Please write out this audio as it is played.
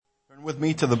With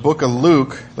me to the book of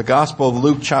Luke, the Gospel of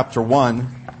Luke chapter 1.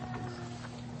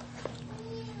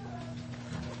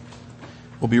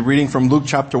 We'll be reading from Luke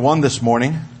chapter 1 this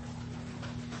morning.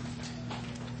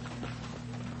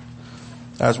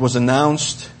 As was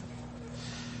announced,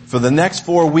 for the next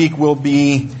 4 weeks we'll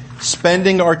be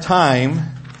spending our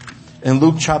time in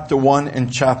Luke chapter 1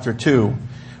 and chapter 2,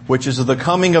 which is the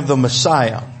coming of the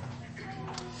Messiah.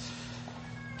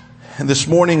 And this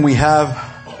morning we have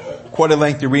quite a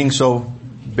lengthy reading, so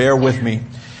bear with me.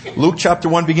 Luke chapter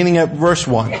 1, beginning at verse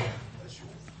 1.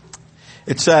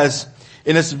 It says,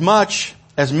 "Inasmuch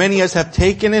as many as have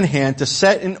taken in hand to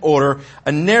set in order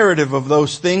a narrative of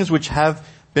those things which have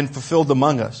been fulfilled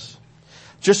among us,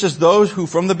 just as those who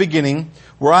from the beginning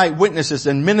were eyewitnesses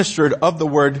and ministered of the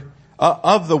word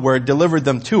delivered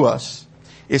them to us,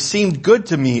 it seemed good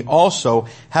to me also,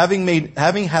 having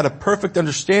had a perfect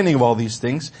understanding of all these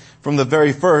things from the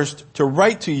very first, to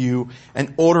write to you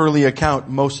an orderly account,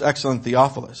 most excellent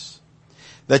Theophilus,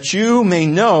 that you may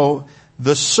know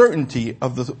the certainty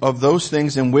of those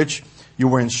things in which you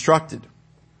were instructed."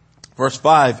 Verse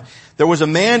 5, "There was a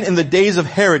man in the days of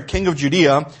Herod, king of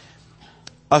Judea,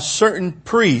 a certain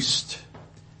priest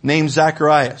named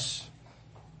Zechariah,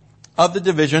 of the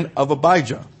division of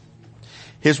Abijah.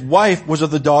 His wife was of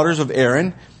the daughters of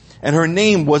Aaron, and her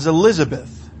name was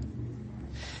Elizabeth.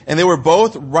 And they were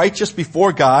both righteous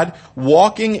before God,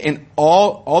 walking in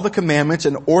all the commandments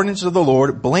and ordinances of the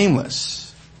Lord,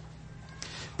 blameless.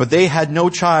 But they had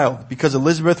no child, because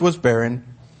Elizabeth was barren,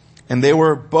 and they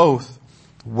were both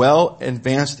well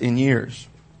advanced in years.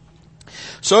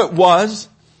 So it was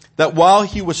that while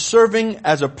he was serving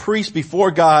as a priest before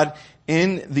God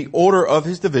in the order of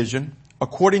his division,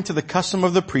 according to the custom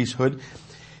of the priesthood,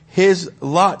 his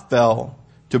lot fell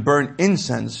to burn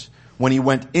incense when he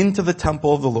went into the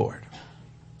temple of the Lord.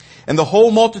 And the whole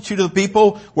multitude of the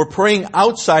people were praying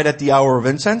outside at the hour of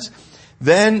incense.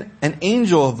 Then an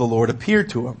angel of the Lord appeared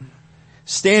to him,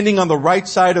 standing on the right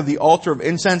side of the altar of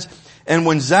incense. And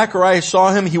when Zechariah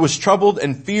saw him, he was troubled,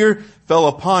 and fear fell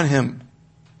upon him.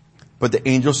 But the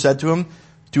angel said to him,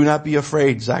 'Do not be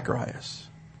afraid, Zacharias,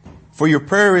 for your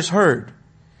prayer is heard,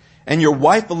 and your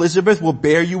wife Elizabeth will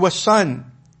bear you a son,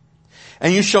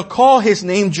 and you shall call his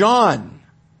name John.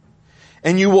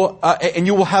 And you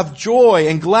will have joy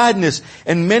and gladness,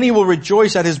 and many will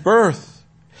rejoice at his birth.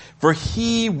 For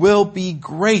he will be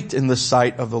great in the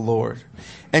sight of the Lord,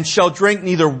 and shall drink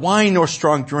neither wine nor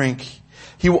strong drink.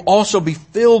 He will also be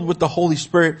filled with the Holy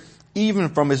Spirit, even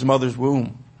from his mother's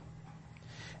womb.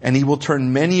 And he will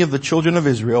turn many of the children of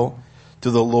Israel to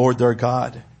the Lord their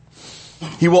God.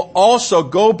 He will also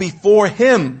go before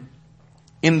him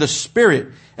in the spirit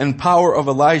and power of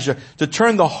Elijah, to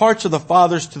turn the hearts of the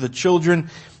fathers to the children,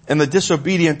 and the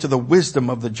disobedient to the wisdom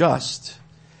of the just,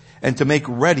 and to make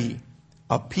ready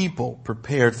a people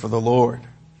prepared for the Lord.'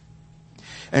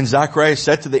 And Zacharias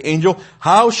said to the angel,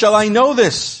 'How shall I know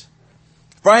this?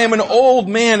 For I am an old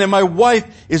man, and my wife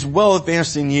is well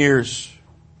advanced in years.'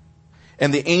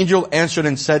 And the angel answered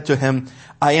and said to him,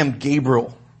 'I am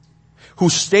Gabriel, who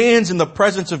stands in the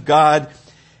presence of God,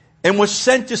 and was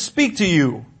sent to speak to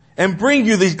you and bring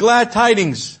you these glad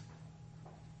tidings.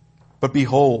 But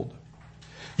behold,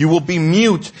 you will be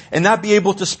mute and not be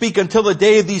able to speak until the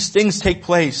day these things take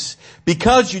place,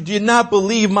 because you did not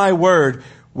believe my word,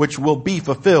 which will be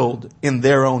fulfilled in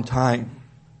their own time.'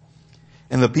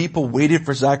 And the people waited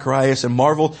for Zacharias and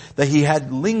marveled that he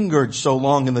had lingered so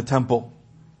long in the temple.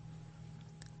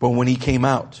 But when he came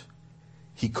out,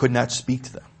 he could not speak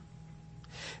to them.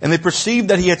 And they perceived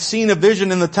that he had seen a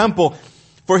vision in the temple,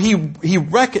 for he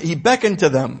beckoned to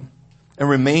them and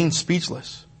remained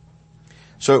speechless.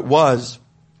 So it was,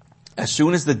 as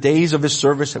soon as the days of his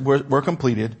service were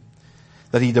completed,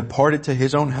 that he departed to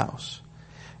his own house.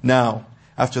 Now,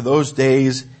 after those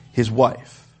days, his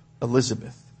wife,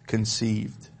 Elizabeth,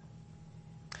 conceived.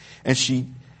 And she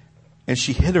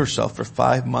hid herself for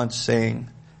 5 months, saying,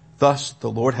 'Thus the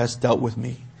Lord has dealt with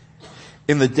me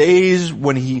in the days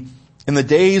when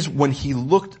he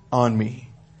looked on me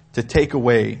to take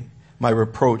away my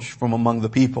reproach from among the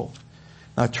people.'"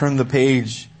 Now turn the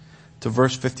page to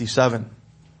verse 57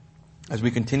 as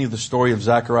we continue the story of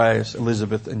Zacharias,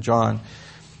 Elizabeth, and John.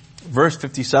 Verse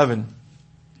 57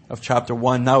 of chapter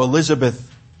 1. Now Elizabeth's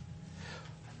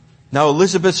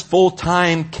full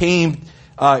time came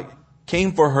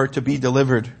for her to be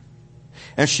delivered,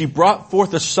 and she brought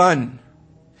forth a son.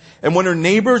 And when her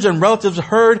neighbors and relatives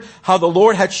heard how the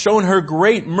Lord had shown her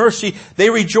great mercy, they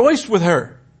rejoiced with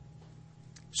her.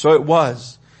 So it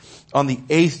was on the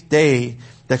 8th day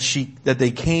that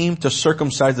they came to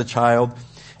circumcise the child,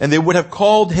 and they would have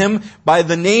called him by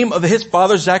the name of his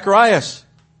father Zacharias.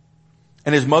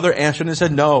 And his mother answered and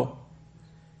said, no,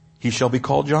 he shall be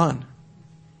called John.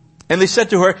 And they said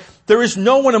to her, there is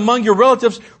no one among your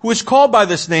relatives who is called by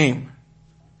this name.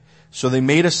 So they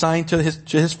made a sign to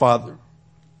his father,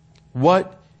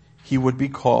 what he would be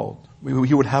called,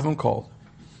 he would have him called.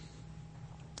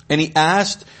 And he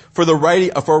asked for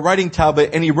a writing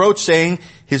tablet, and he wrote, saying,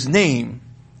 his name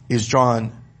is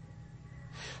John.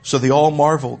 So they all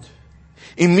marveled.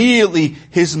 Immediately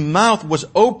his mouth was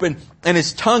open and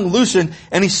his tongue loosened,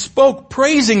 and he spoke,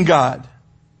 praising God.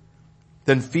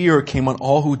 Then fear came on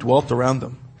all who dwelt around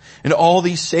them. And all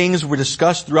these sayings were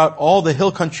discussed throughout all the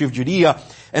hill country of Judea,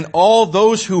 and all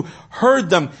those who heard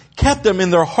them kept them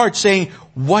in their hearts, saying,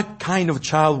 what kind of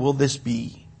child will this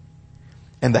be?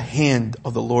 And the hand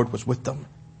of the Lord was with them.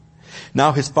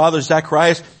 Now his father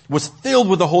Zechariah was filled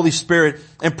with the Holy Spirit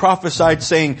and prophesied,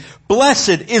 saying,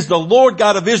 blessed is the Lord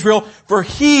God of Israel, for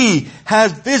he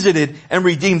has visited and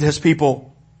redeemed his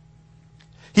people.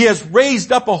 He has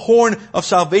raised up a horn of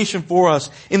salvation for us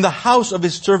in the house of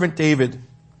his servant David,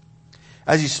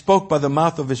 as he spoke by the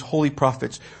mouth of his holy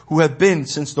prophets, who have been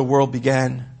since the world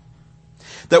began,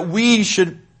 that we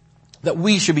should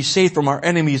be saved from our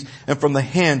enemies and from the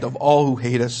hand of all who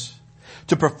hate us,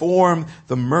 to perform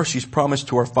the mercies promised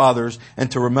to our fathers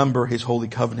and to remember his holy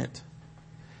covenant,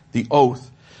 the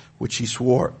oath which he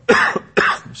swore,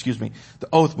 the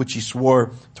oath which he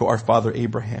swore to our father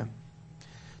Abraham,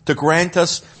 to grant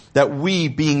us that we,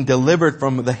 being delivered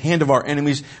from the hand of our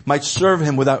enemies, might serve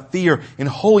him without fear in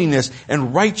holiness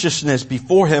and righteousness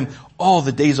before him all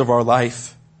the days of our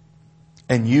life.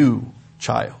 And you,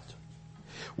 child,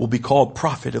 will be called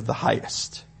prophet of the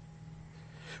highest.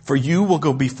 For you will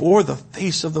go before the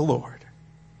face of the Lord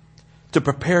to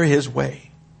prepare his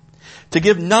way, to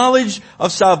give knowledge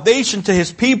of salvation to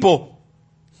his people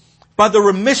by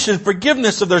the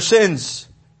forgiveness of their sins,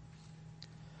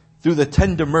 through the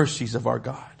tender mercies of our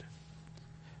God,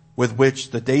 with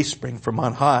which the dayspring from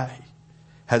on high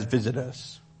has visited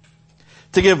us,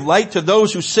 to give light to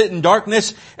those who sit in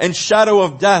darkness and shadow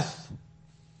of death,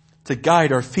 to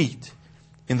guide our feet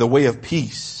in the way of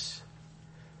peace.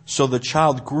 So the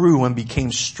child grew and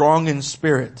became strong in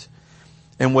spirit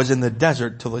and was in the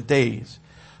desert till the days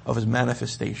of his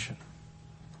manifestation.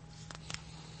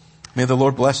 May the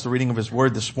Lord bless the reading of his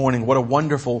word this morning. What a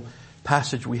wonderful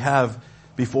passage we have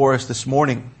before us this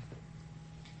morning.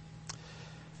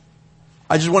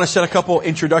 I just want to set a couple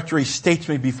introductory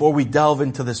statements before we delve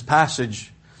into this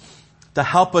passage to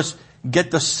help us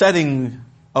get the setting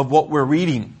of what we're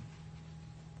reading.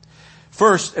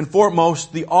 First and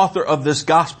foremost, the author of this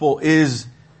gospel is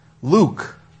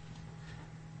Luke.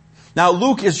 Now,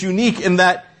 Luke is unique in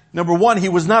that, number one, he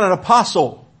was not an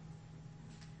apostle.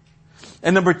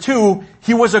 And number two,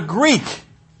 he was a Greek.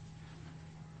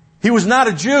 He was not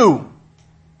a Jew.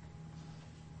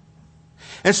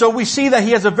 And so we see that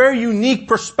he has a very unique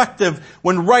perspective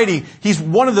when writing. He's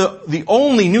one of the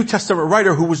only New Testament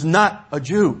writer who was not a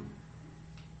Jew.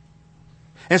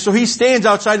 And so he stands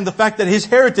outside in the fact that his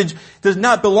heritage does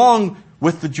not belong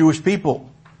with the Jewish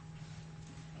people.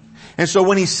 And so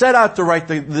when he set out to write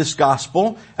this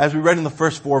gospel, as we read in the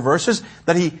first 4 verses,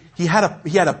 that he had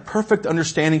a perfect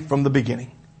understanding from the beginning.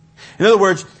 In other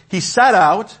words, he set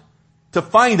out to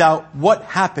find out what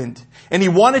happened. And he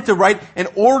wanted to write an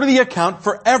orderly account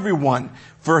for everyone,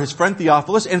 for his friend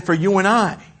Theophilus and for you and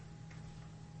I.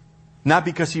 Not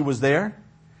because he was there,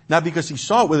 not because he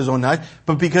saw it with his own eyes,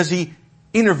 but because he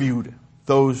interviewed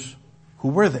those who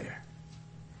were there.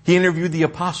 He interviewed the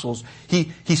apostles.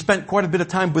 He spent quite a bit of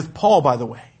time with Paul, by the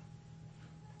way.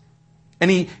 And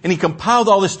he compiled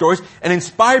all the stories, and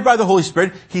inspired by the Holy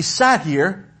Spirit, he sat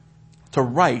here to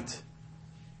write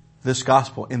this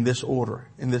gospel in this order,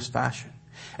 in this fashion.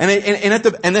 And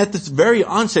at this very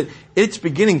onset, its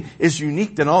beginning is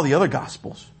unique than all the other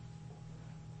gospels.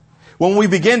 When we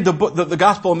begin the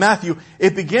gospel of Matthew,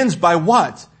 it begins by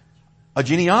what? A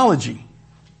genealogy.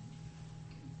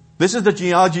 This is the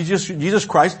genealogy of Jesus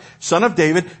Christ, son of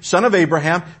David, son of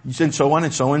Abraham, and so on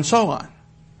and so on and so on.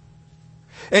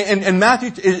 And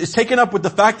Matthew is taken up with the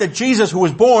fact that Jesus, who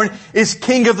was born, is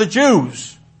King of the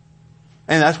Jews.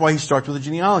 And that's why he starts with a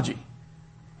genealogy.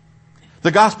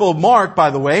 The Gospel of Mark, by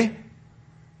the way,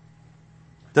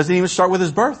 doesn't even start with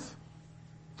his birth.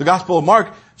 The Gospel of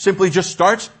Mark simply just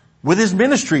starts with his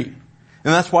ministry. And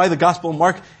that's why the Gospel of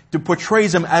Mark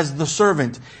portrays him as the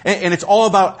servant. And it's all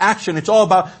about action. It's all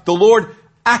about the Lord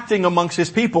acting amongst his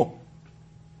people.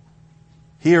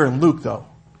 Here in Luke, though,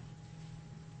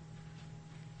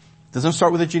 doesn't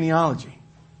start with a genealogy.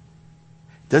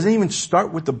 Doesn't even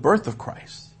start with the birth of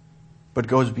Christ, but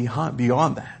goes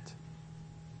beyond that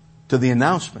to the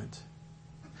announcement.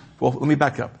 Well, let me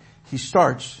back up. He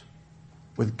starts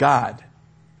with God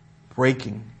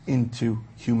breaking into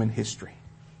human history.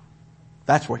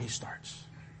 That's where he starts.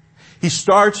 He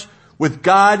starts with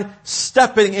God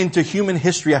stepping into human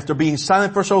history after being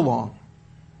silent for so long.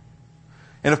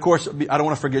 And of course, I don't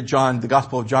want to forget John. The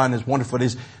Gospel of John is wonderful.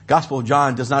 The Gospel of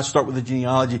John does not start with the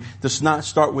genealogy, does not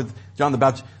start with John the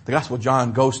Baptist. The Gospel of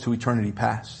John goes to eternity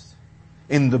past.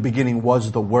 In the beginning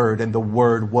was the Word, and the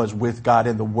Word was with God,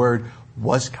 and the Word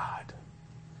was God.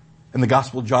 And the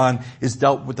Gospel of John is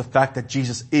dealt with the fact that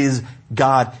Jesus is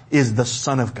God, is the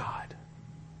Son of God.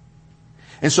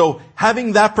 And so,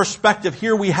 having that perspective,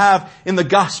 here we have in the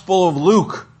Gospel of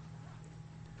Luke,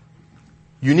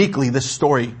 uniquely this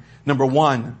story, number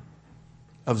one,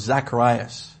 of Zechariah,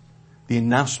 the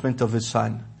announcement of his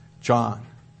son, John,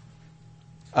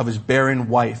 of his barren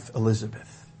wife,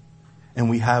 Elizabeth. And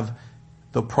we have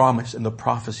the promise and the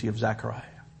prophecy of Zechariah.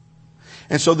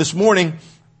 And so this morning,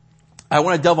 I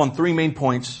want to delve on three main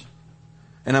points.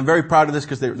 And I'm very proud of this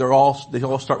because they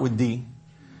all start with D.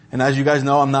 And as you guys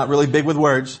know, I'm not really big with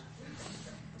words.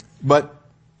 But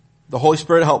the Holy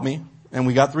Spirit helped me, and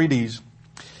we got 3 Ds.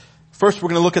 First, we're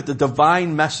going to look at the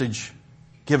divine message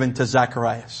given to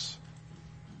Zacharias.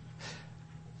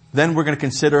 Then we're going to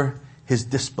consider his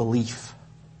disbelief.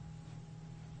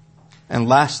 And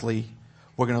lastly,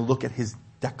 we're going to look at his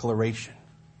declaration.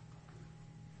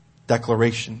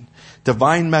 Declaration.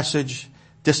 Divine message,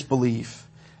 disbelief,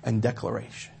 and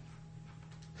declaration.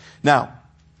 Now,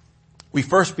 we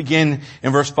first begin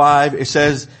in verse 5. It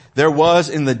says, there was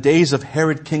in the days of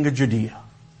Herod, king of Judea.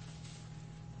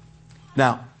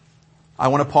 Now, I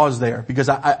want to pause there because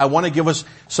I want to give us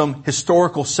some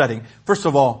historical setting. First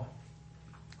of all,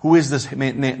 who is this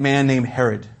man named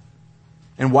Herod?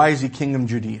 And why is he king of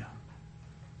Judea?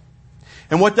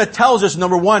 And what that tells us,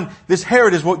 number one, this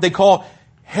Herod is what they call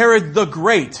Herod the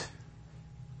Great.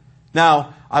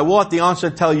 Now, I will at the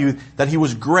onset tell you that he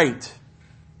was great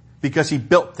because he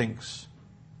built things.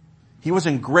 He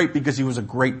wasn't great because he was a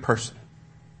great person.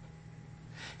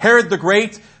 Herod the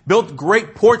Great built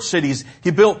great port cities.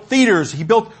 He built theaters. He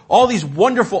built all these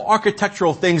wonderful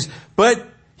architectural things, but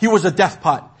he was a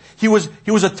despot. He was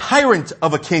a tyrant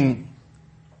of a king.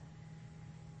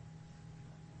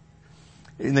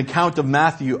 In the account of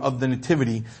Matthew of the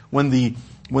Nativity, when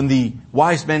the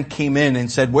wise men came in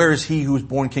and said, where is he who was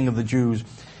born king of the Jews?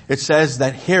 It says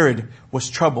that Herod was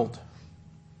troubled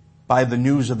by the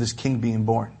news of this king being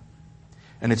born.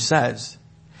 And it says,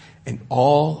 and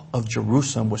all of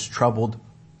Jerusalem was troubled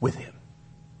with him.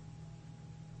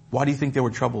 Why do you think they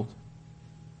were troubled?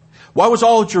 Why was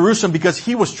all of Jerusalem? Because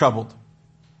he was troubled.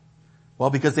 Well,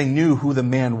 because they knew who the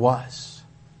man was.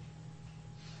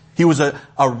 He was a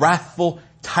wrathful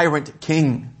tyrant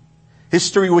king.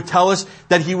 History would tell us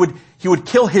that he would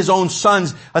kill his own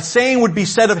sons. A saying would be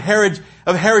said of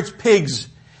Herod's pigs.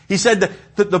 He said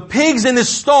that the pigs in his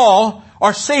stall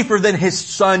are safer than his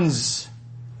sons.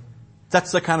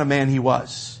 That's the kind of man he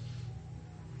was.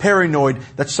 Paranoid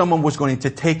that someone was going to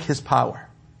take his power.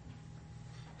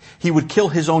 He would kill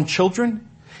his own children.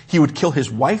 He would kill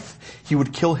his wife. He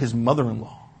would kill his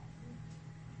mother-in-law.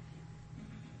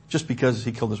 Just because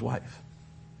he killed his wife.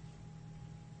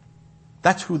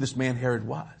 That's who this man Herod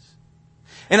was.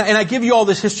 And I give you all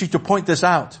this history to point this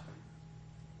out.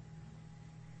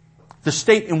 The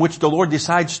state in which the Lord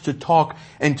decides to talk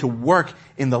and to work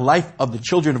in the life of the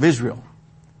children of Israel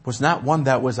was not one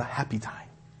that was a happy time.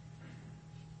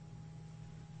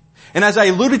 And as I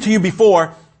alluded to you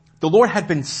before, the Lord had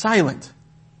been silent.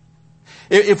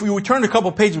 If we return a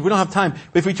couple pages, we don't have time,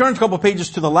 but if we turn a couple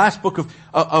pages to the last book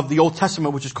of the Old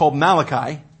Testament, which is called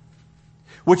Malachi,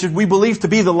 which we believe to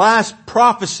be the last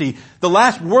prophecy, the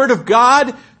last word of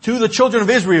God to the children of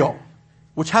Israel,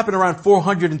 which happened around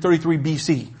 433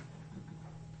 BC.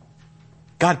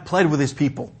 God pled with his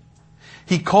people.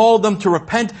 He called them to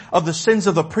repent of the sins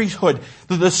of the priesthood,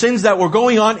 the sins that were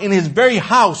going on in his very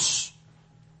house.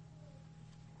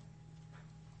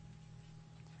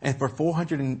 And for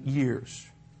 400 years,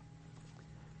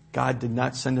 God did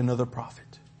not send another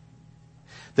prophet.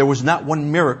 There was not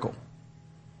one miracle.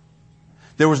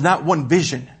 There was not one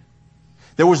vision.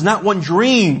 There was not one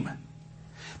dream.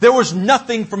 There was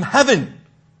nothing from heaven.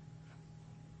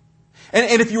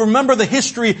 And if you remember the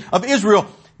history of Israel,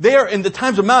 there in the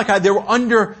times of Malachi, they were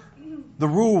under the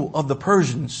rule of the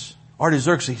Persians,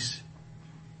 Artaxerxes.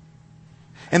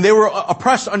 And they were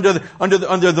oppressed under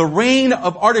the reign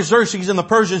of Artaxerxes and the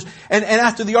Persians. And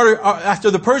after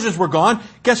the Persians were gone,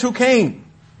 guess who came?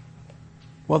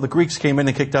 Well, the Greeks came in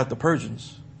and kicked out the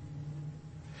Persians.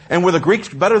 And were the Greeks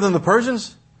better than the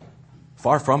Persians?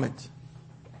 Far from it.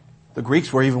 The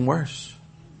Greeks were even worse.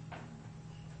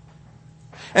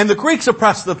 And the Greeks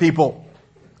oppressed the people.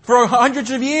 for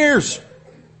hundreds of years.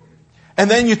 And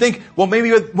then you think, well, maybe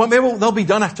they'll be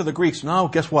done after the Greeks. No,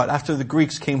 guess what? After the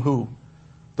Greeks came who?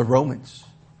 The Romans.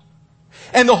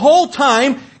 And the whole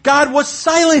time, God was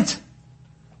silent.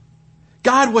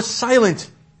 God was silent.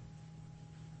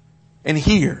 And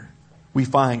here we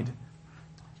find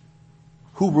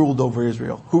who ruled over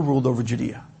Israel, who ruled over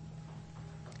Judea.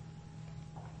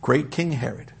 Great King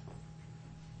Herod,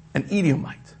 an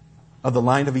Edomite of the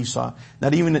line of Esau,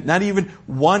 not even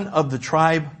one of the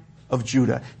tribe of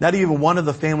Judah, not even one of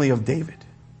the family of David,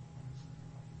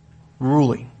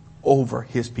 ruling over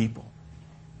his people.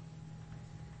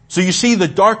 So you see the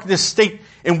darkness state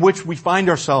in which we find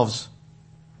ourselves.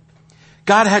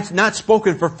 God has not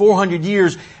spoken for 400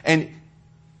 years, and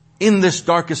in this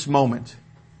darkest moment,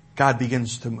 God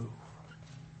begins to move.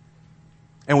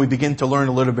 And we begin to learn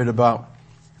a little bit about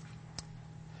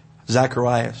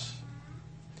Zechariah.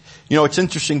 You know, it's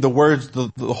interesting the words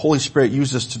the Holy Spirit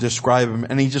uses to describe him,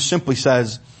 and he just simply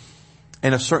says,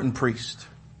 and a certain priest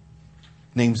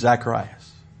named Zechariah.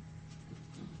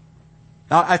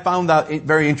 Now, I found that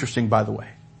very interesting, by the way.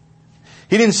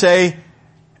 He didn't say,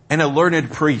 and a learned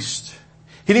priest.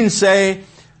 He didn't say,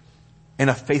 and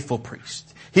a faithful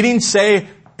priest. He didn't say,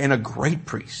 and a great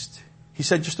priest. He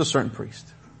said just a certain priest.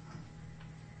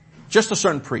 Just a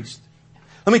certain priest.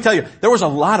 Let me tell you, there was a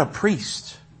lot of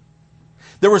priests.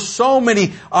 There were so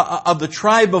many of the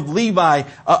tribe of Levi,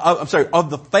 of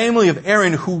the family of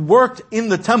Aaron who worked in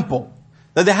the temple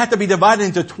that they had to be divided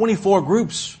into 24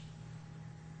 groups.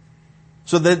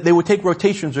 So that they would take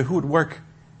rotations of who would work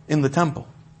in the temple.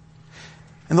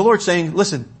 And the Lord's saying,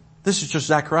 listen, this is just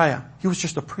Zechariah. He was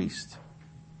just a priest.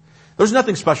 There's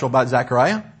nothing special about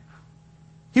Zechariah.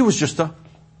 He was just a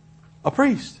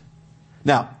priest.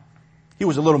 Now, he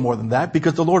was a little more than that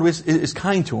because the Lord is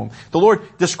kind to him. The Lord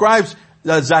describes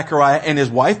Zechariah and his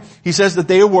wife. He says that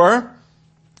they were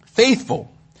faithful.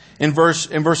 In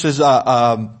verses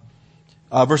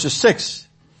 6,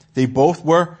 they both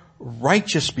were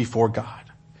righteous before God,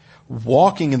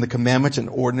 walking in the commandments and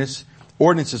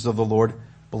ordinances of the Lord,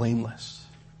 blameless.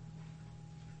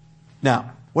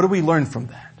 Now, what do we learn from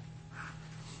that?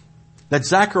 That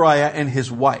Zechariah and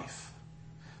his wife,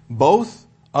 both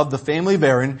of the family of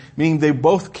Aaron, meaning they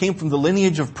both came from the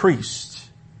lineage of priests,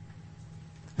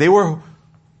 they were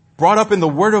brought up in the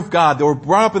Word of God. They were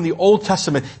brought up in the Old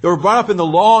Testament. They were brought up in the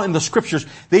law and the Scriptures.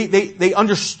 They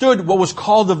understood what was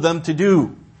called of them to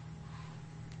do.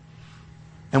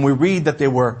 And we read that they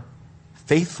were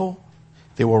faithful,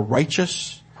 they were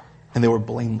righteous, and they were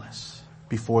blameless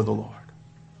before the Lord.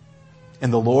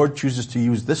 And the Lord chooses to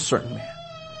use this certain man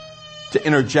to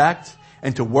interject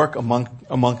and to work among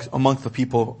the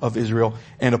people of Israel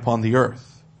and upon the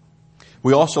earth.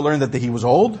 We also learned that he was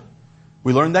old.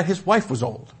 We learned that his wife was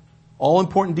old. All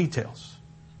important details.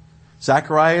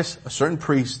 Zacharias, a certain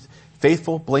priest,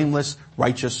 faithful, blameless,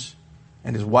 righteous,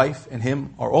 and his wife and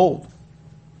him are old.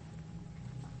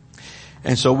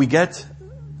 And so we get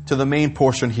to the main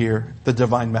portion here, the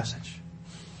divine message.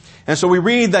 And so we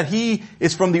read that he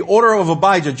is from the order of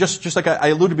Abijah, just like I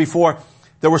alluded before.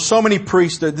 There were so many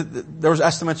priests, there was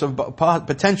estimates of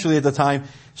potentially at the time,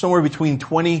 somewhere between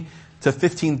 20 to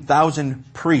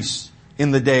 15,000 priests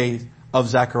in the day of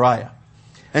Zechariah.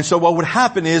 And so what would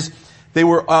happen is, they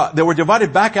were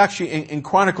divided back actually in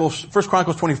Chronicles, 1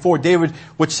 Chronicles 24. David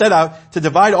would set out to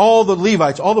divide all the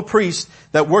Levites, all the priests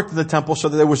that worked in the temple so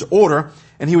that there was order,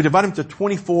 and he would divide them to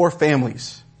 24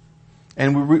 families.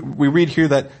 And we read here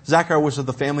that Zechariah was of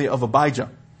the family of Abijah.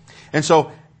 And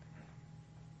so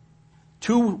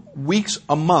 2 weeks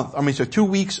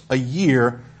a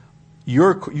year,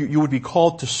 you would be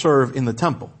called to serve in the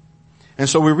temple. And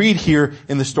so we read here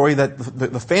in the story that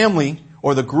the family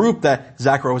or the group that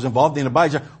Zechariah was involved in,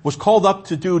 Abijah, was called up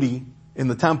to duty in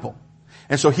the temple.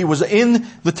 And so he was in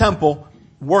the temple,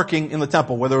 working in the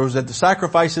temple, whether it was at the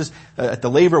sacrifices, at the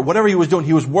laver, whatever he was doing,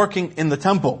 he was working in the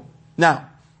temple. Now,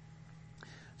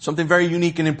 something very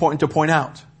unique and important to point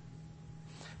out.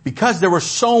 Because there were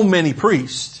so many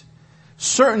priests,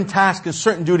 certain tasks and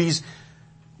certain duties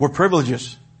were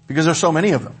privileges, because there are so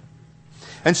many of them.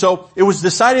 And so it was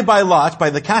decided by lots,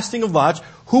 by the casting of lots,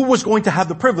 who was going to have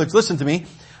the privilege, listen to me,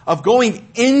 of going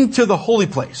into the holy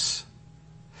place.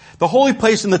 The holy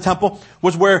place in the temple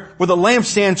was where the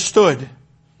lampstand stood,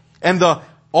 and the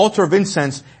altar of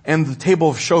incense, and the table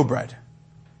of showbread.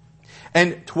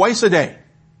 And twice a day,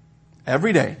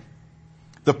 every day,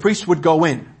 the priests would go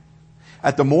in.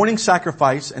 At the morning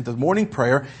sacrifice and the morning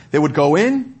prayer, they would go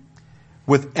in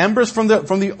with embers from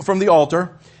the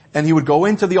altar, and he would go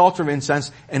into the altar of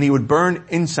incense, and he would burn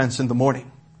incense in the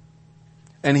morning.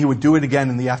 And he would do it again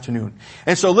in the afternoon.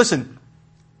 And so listen,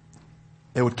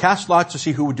 They would cast lots to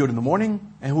see who would do it in the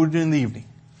morning and who would do it in the evening.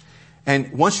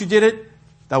 And once you did it,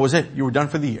 that was it. You were done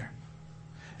for the year.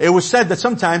 It was said that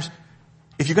sometimes,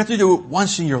 if you got to do it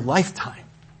once in your lifetime,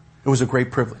 it was a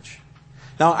great privilege.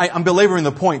 Now, I'm belaboring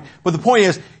the point, but the point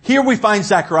is, here we find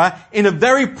Zechariah in a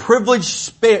very privileged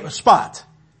spot.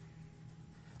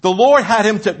 The Lord had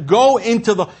him to go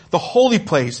into the holy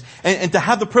place and to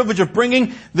have the privilege of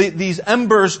bringing these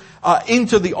embers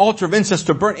into the altar of incense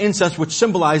to burn incense, which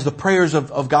symbolized the prayers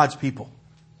of God's people.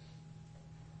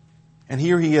 And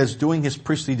here he is doing his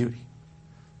priestly duty.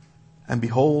 And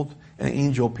behold, an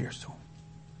angel appears to him.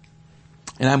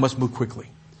 And I must move quickly.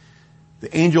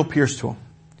 The angel appears to him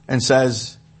and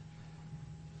says,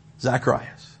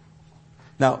 Zacharias.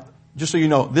 Now, just so you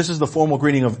know, this is the formal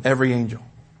greeting of every angel.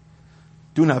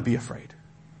 Do not be afraid.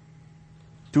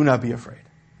 Do not be afraid.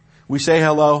 We say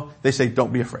hello, they say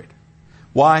don't be afraid.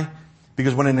 Why?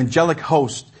 Because when an angelic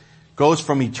host goes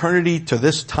from eternity to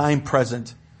this time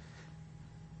present,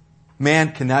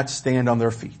 man cannot stand on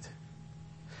their feet.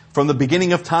 From the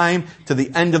beginning of time to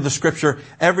the end of the scripture,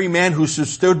 every man who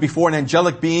stood before an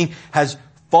angelic being has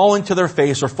fallen to their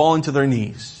face or fallen to their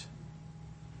knees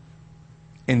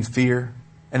in fear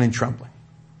and in trembling.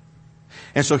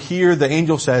 And so here the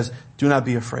angel says, do not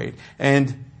be afraid.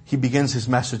 And he begins his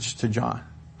message to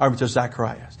to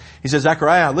Zacharias. He says,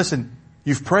 Zechariah, listen,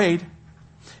 you've prayed.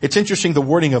 It's interesting the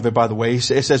wording of it, by the way. It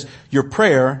says, your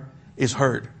prayer is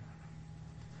heard.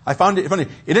 I found it funny.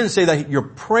 It didn't say that your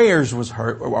prayers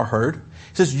are heard.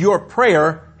 It says your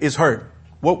prayer is heard.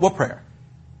 What prayer?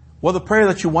 Well, the prayer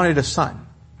that you wanted a son.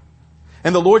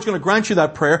 And the Lord's going to grant you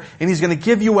that prayer, and He's going to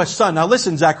give you a son. Now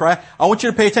listen, Zechariah, I want you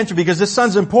to pay attention because this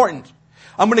son's important.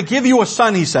 I'm going to give you a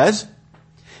son, he says,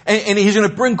 and he's going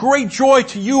to bring great joy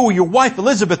to you, your wife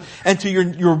Elizabeth, and to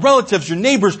your relatives, your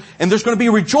neighbors, and there's going to be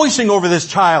rejoicing over this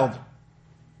child.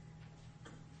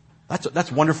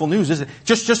 That's wonderful news, isn't it?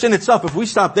 Just in itself, if we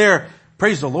stop there,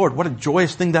 praise the Lord, what a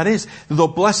joyous thing that is. The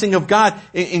blessing of God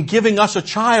in giving us a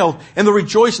child and the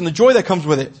rejoicing, the joy that comes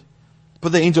with it.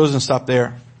 But the angel doesn't stop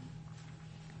there.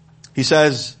 He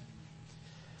says,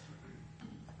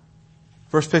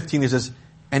 verse 15, he says,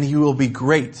 and he will be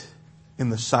great in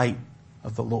the sight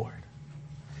of the Lord.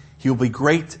 He will be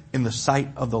great in the sight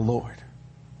of the Lord.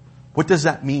 What does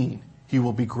that mean? He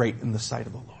will be great in the sight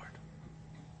of the Lord.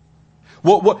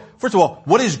 First of all,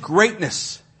 what is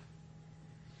greatness?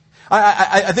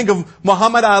 I think of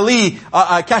Muhammad Ali,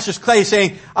 Cassius Clay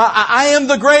saying, I am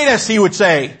the greatest, he would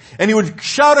say. And he would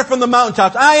shout it from the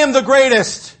mountaintops, I am the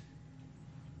greatest.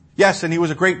 Yes, and he was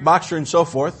a great boxer and so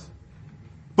forth.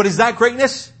 But is that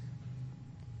greatness?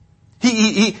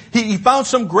 He found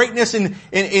some greatness in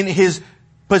his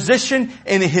position,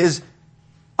 in his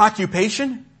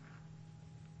occupation.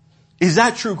 Is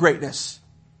that true greatness?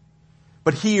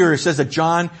 But here it says that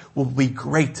John will be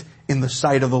great in the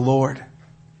sight of the Lord.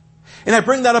 And I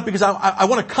bring that up because I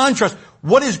want to contrast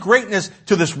what is greatness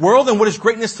to this world and what is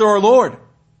greatness to our Lord.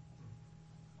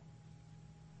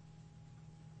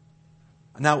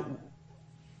 Now,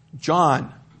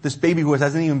 John, this baby who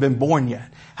hasn't even been born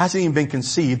yet, hasn't even been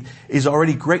conceived, is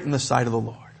already great in the sight of the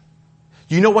Lord.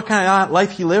 Do you know what kind of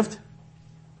life he lived?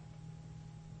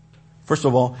 First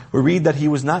of all, we read that he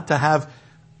was not to have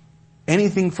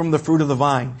anything from the fruit of the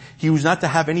vine. He was not to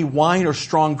have any wine or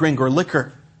strong drink or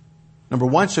liquor. Number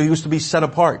one, so he was to be set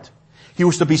apart. He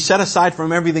was to be set aside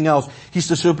from everything else. He's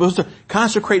supposed to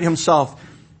consecrate himself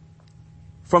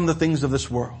from the things of this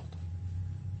world.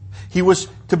 He was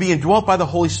to be indwelt by the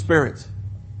Holy Spirit.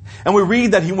 And we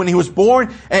read that when he was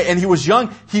born and he was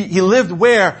young, he lived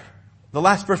where? The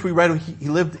last verse we read, he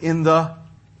lived in the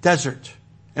desert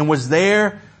and was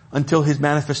there until his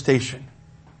manifestation.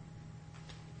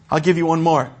 I'll give you one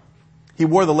more. He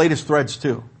wore the latest threads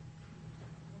too.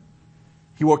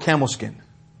 He wore camel skin.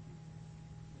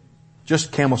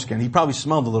 Just camel skin. He probably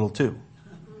smelled a little too.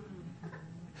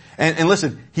 And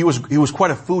listen, he was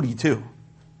quite a foodie too.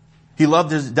 He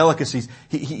loved his delicacies.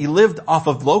 He lived off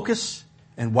of locusts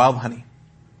and wild honey.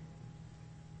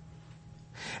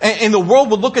 And the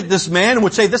world would look at this man and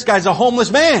would say, this guy's a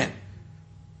homeless man.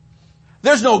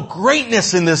 There's no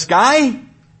greatness in this guy.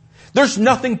 There's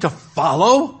nothing to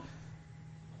follow.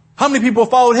 How many people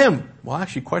followed him? Well,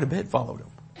 actually quite a bit followed him.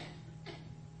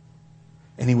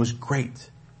 And he was great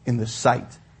in the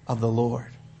sight of the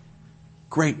Lord.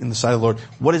 Great in the sight of the Lord.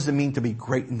 What does it mean to be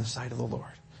great in the sight of the Lord?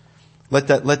 Let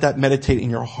that meditate in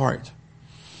your heart.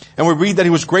 And we read that he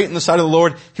was great in the sight of the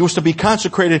Lord. He was to be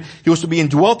consecrated. He was to be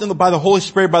indwelt by the Holy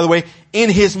Spirit, by the way, in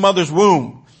his mother's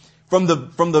womb. From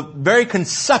the very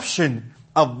conception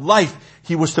of life,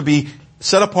 he was to be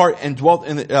set apart and dwelt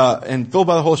and filled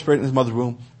by the Holy Spirit in his mother's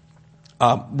womb.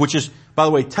 Which is by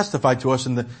the way, testified to us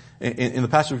in the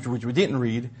passage which we didn't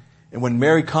read. And when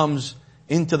Mary comes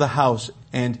into the house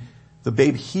and the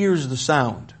babe hears the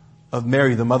sound of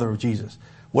Mary, the mother of Jesus,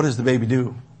 what does the baby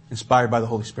do? Inspired by the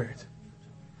Holy Spirit.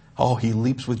 Oh, he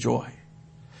leaps with joy.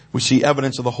 We see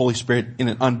evidence of the Holy Spirit in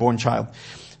an unborn child.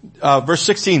 Verse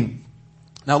 16.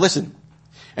 Now listen.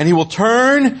 And he will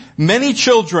turn many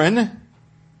children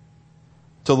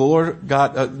to the Lord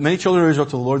God, many children of Israel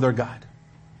to the Lord their God.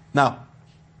 Now,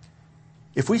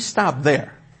 if we stop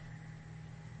there,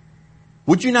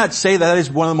 would you not say that is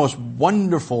one of the most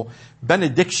wonderful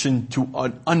benediction to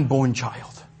an unborn child?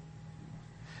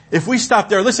 If we stop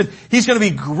there, listen, he's going to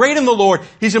be great in the Lord.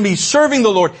 He's going to be serving the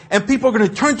Lord, and people are going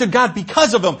to turn to God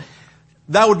because of him.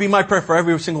 That would be my prayer for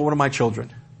every single one of my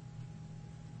children.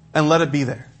 And let it be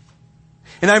there.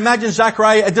 And I imagine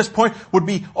Zechariah at this point would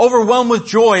be overwhelmed with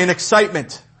joy and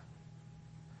excitement.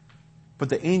 But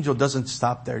the angel doesn't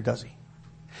stop there, does he?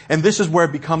 And this is where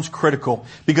it becomes critical,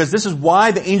 because this is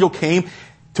why the angel came,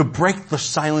 to break the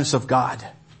silence of God.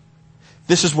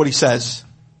 This is what he says.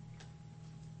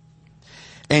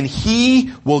 And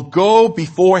he will go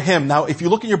before him. Now, if you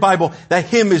look in your Bible, that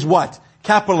him is what?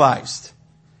 Capitalized.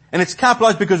 And it's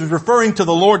capitalized because it's referring to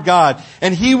the Lord God.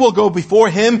 And he will go before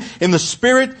him in the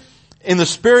spirit and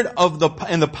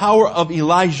the power of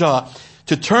Elijah,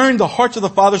 to turn the hearts of the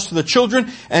fathers to the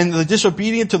children and the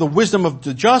disobedient to the wisdom of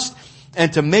the just,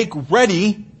 and to make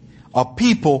ready a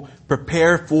people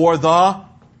prepared for the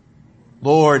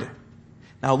Lord.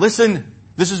 Now listen,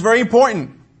 this is very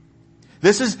important.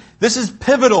 This is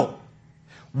pivotal.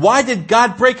 Why did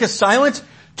God break his silence?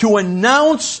 To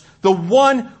announce the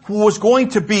one who was going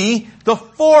to be the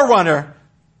forerunner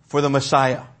for the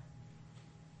Messiah.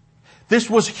 This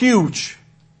was huge.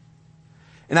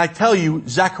 And I tell you,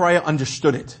 Zechariah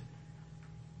understood it.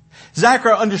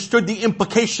 Zechariah understood the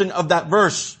implication of that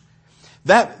verse.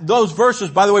 Those verses,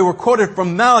 by the way, were quoted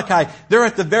from Malachi. They're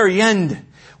at the very end.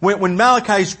 When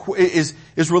Malachi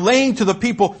is relaying to the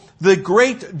people the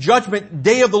great judgment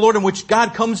day of the Lord, in which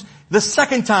God comes the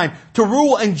second time to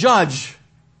rule and judge.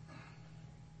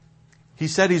 He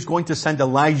said he's going to send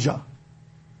Elijah.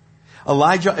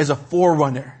 Elijah is a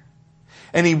forerunner.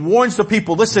 And he warns the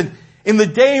people, listen, in the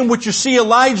day in which you see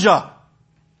Elijah,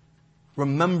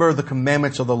 remember the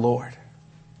commandments of the Lord.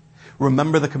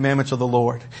 Remember the commandments of the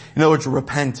Lord. In other words,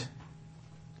 repent.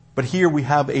 But here we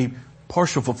have a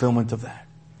partial fulfillment of that.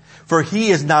 For he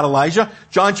is not Elijah.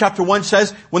 John chapter 1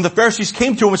 says, when the Pharisees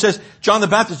came to him and says, John the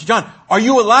Baptist, John, are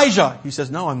you Elijah? He says,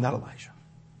 no, I'm not Elijah.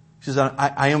 He says,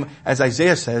 I am, as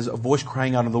Isaiah says, a voice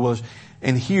crying out of the wilderness.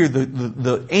 And here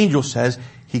the angel says,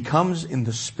 he comes in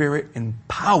the spirit and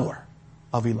power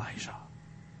of Elijah.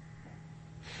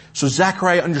 So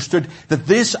Zechariah understood that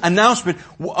this announcement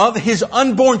of his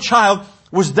unborn child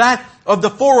was that of the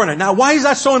forerunner. Now, why is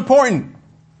that so important?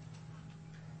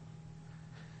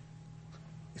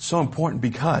 It's so important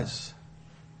because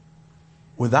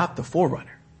without the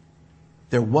forerunner,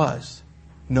 there was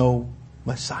no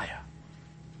Messiah.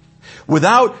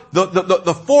 Without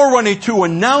the forerunner to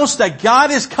announce that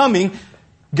God is coming,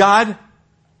 God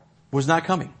was not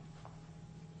coming.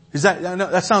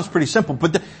 That sounds pretty simple,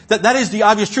 but that is the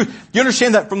obvious truth. You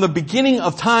understand that from the beginning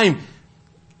of time,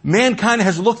 mankind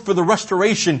has looked for the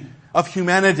restoration of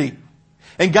humanity.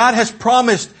 And God has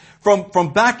promised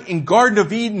from back in Garden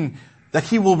of Eden that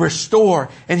he will restore,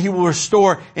 and he will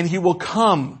restore, and he will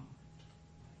come.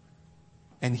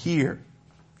 And here,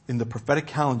 in the prophetic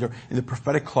calendar, in the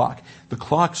prophetic clock, the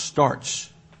clock starts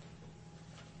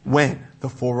when the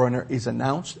forerunner is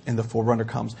announced and the forerunner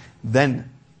comes. Then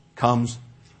comes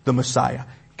the Messiah,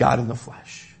 God in the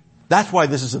flesh. That's why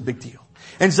this is a big deal.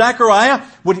 And Zechariah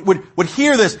would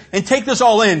hear this and take this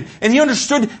all in, and he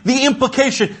understood the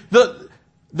implication,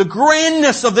 the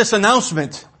grandness of this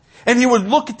announcement. And he would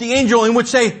look at the angel and would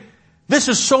say, this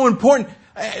is so important.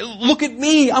 Look at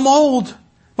me. I'm old.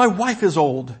 My wife is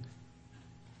old.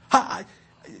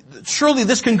 Surely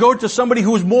this can go to somebody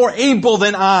who is more able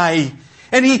than I.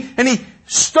 And he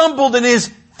stumbled in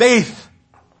his faith.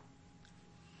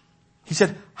 He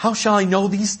said, how shall I know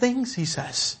these things? He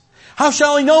says. How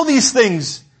shall I know these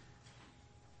things?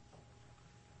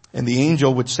 And the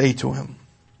angel would say to him,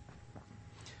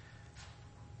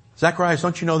 Zacharias,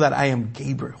 don't you know that I am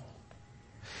Gabriel?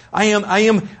 I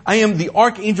am the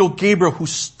archangel Gabriel who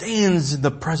stands in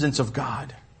the presence of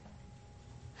God.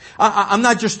 I'm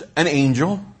not just an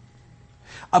angel,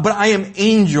 but I am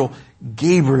angel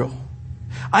Gabriel.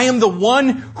 I am the one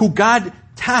who God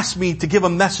tasked me to give a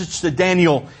message to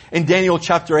Daniel in Daniel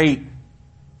chapter 8.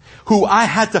 Who I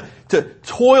had to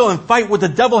toil and fight with the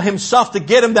devil himself to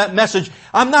get him that message.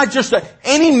 I'm not just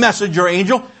any messenger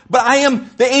angel, but I am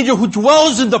the angel who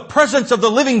dwells in the presence of the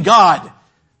living God.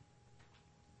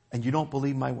 And you don't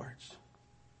believe my words.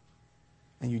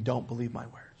 And you don't believe my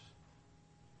words.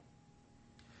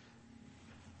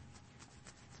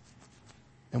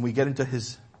 And we get into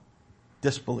his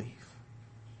disbelief.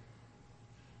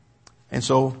 And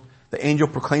so the angel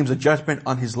proclaims a judgment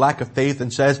on his lack of faith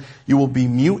and says, you will be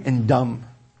mute and dumb.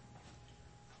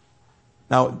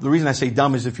 Now, the reason I say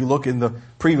dumb is if you look in the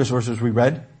previous verses we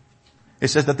read, it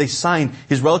says that they signed,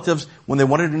 his relatives, when they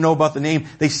wanted to know about the name,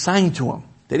 they signed to him.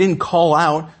 They didn't call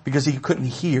out because he couldn't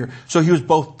hear. So he was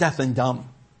both deaf and dumb.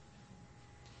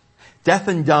 Deaf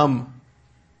and dumb.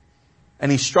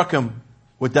 And he struck him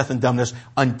with deaf and dumbness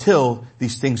until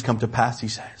these things come to pass, he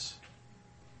says.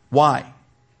 Why?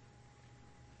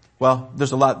 Well,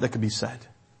 there's a lot that could be said.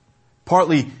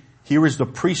 Partly, here is the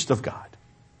priest of God.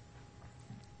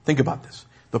 Think about this.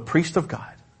 The priest of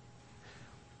God,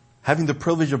 having the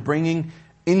privilege of bringing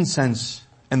incense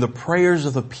and the prayers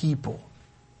of the people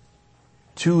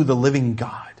to the living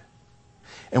God.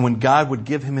 And when God would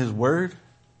give him his word,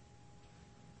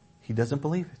 he doesn't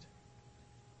believe it.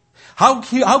 How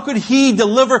could he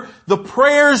deliver the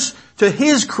prayers to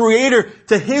his creator,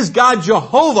 to his God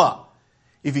Jehovah,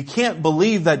 if he can't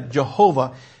believe that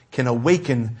Jehovah can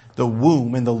awaken the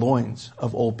womb and the loins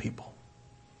of old people?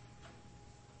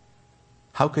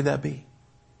 How could that be?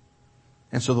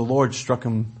 And so the Lord struck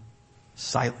him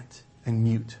silent and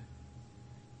mute.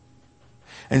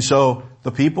 And so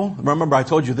the people, remember I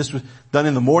told you this was done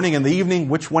in the morning and the evening.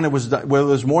 Which one it was done, whether it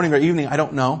was morning or evening, I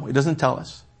don't know. It doesn't tell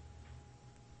us.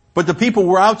 But the people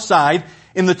were outside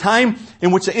in the time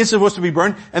in which the incense was to be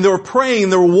burned, and they were praying,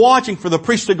 they were watching for the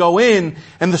priest to go in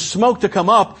and the smoke to come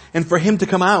up and for him to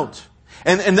come out.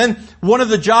 And then one of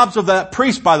the jobs of that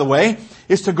priest, by the way,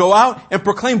 is to go out and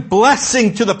proclaim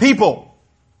blessing to the people.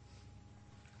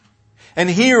 And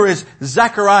here is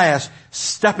Zechariah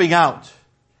stepping out,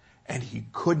 and he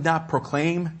could not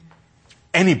proclaim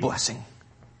any blessing.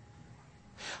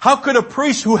 How could a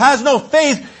priest who has no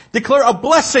faith declare a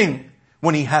blessing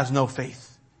when he has no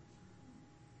faith?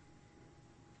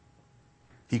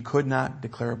 He could not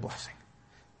declare a blessing.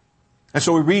 And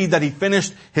so we read that he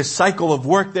finished his cycle of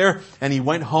work there and he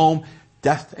went home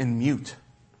deaf and mute.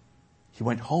 He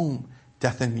went home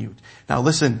deaf and mute. Now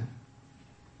listen,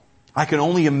 I can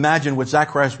only imagine what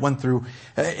Zacharias went through.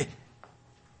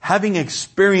 Having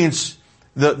experienced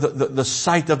the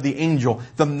sight of the angel,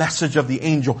 the message of the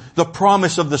angel, the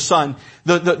promise of the son,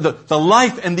 the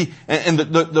life and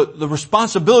the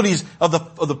responsibilities of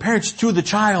the parents to the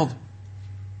child,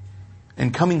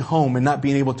 and coming home and not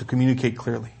being able to communicate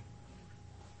clearly.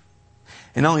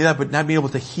 And not only that, but not being able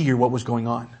to hear what was going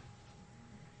on.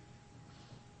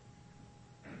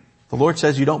 The Lord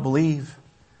says, you don't believe.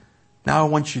 Now I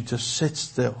want you to sit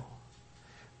still,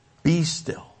 be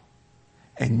still,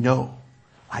 and know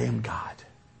I am God.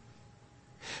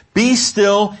 Be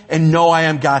still and know I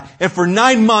am God. And for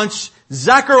 9 months,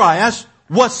 Zacharias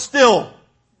was still.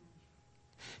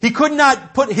 He could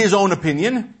not put his own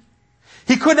opinion.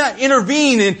 He could not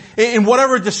intervene in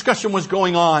whatever discussion was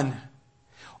going on.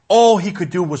 All he could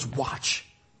do was watch.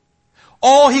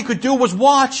 All he could do was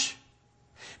watch.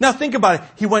 Now think about it.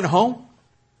 He went home.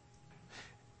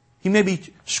 He maybe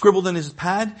scribbled in his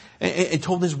pad and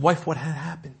told his wife what had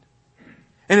happened.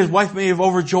 And his wife may have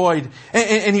overjoyed.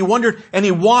 And he wondered and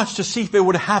he watched to see if it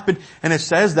would happen. And it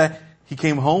says that he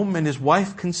came home and his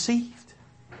wife conceived.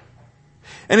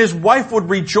 And his wife would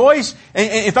rejoice.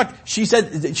 And in fact, she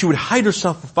said that she would hide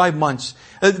herself for 5 months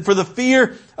for the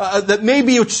fear that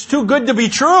maybe it's too good to be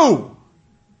true.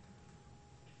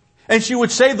 And she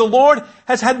would say, the Lord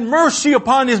has had mercy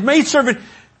upon his maidservant,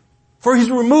 for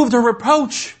he's removed her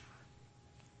reproach.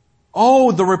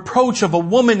 Oh, the reproach of a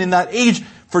woman in that age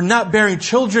for not bearing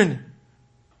children.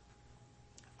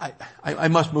 I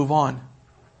must move on.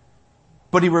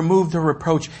 But he removed her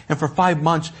reproach. And for 5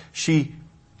 months, she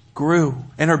grew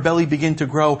and her belly began to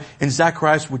grow. And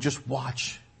Zacharias would just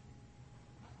watch.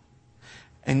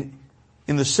 And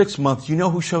in the 6th month, you know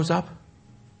who shows up?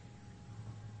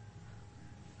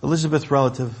 Elizabeth's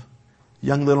relative,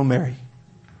 young little Mary.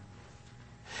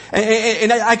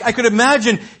 And I could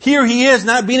imagine here he is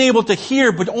not being able to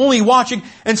hear, but only watching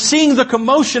and seeing the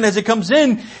commotion as it comes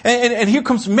in. And here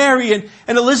comes Mary and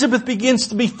Elizabeth begins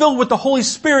to be filled with the Holy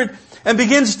Spirit and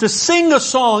begins to sing a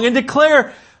song and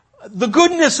declare the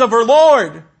goodness of her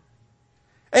Lord.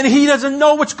 And he doesn't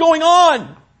know what's going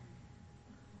on.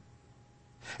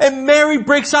 And Mary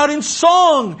breaks out in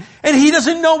song and he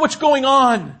doesn't know what's going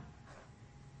on.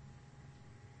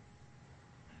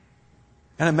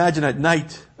 And imagine at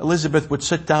night, Elizabeth would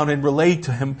sit down and relate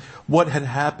to him what had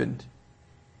happened.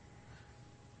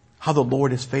 how the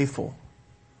Lord is faithful.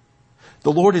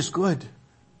 The Lord is good.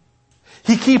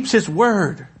 He keeps His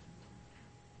word.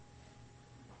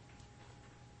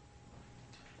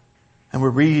 And we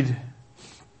read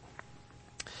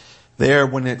there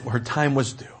when her time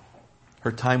was due.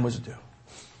 Her time was due.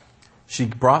 She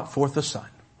brought forth a son.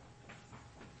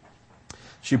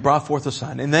 She brought forth a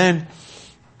son. And then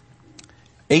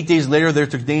 8 days later they're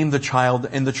to name the child,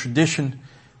 and the tradition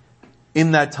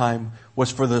in that time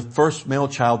was for the first male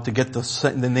child to get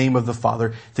the name of the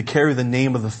father, to carry the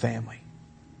name of the family.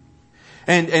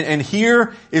 And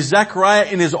here is Zechariah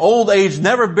in his old age,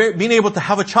 never being able to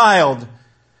have a child,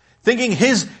 thinking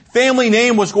his family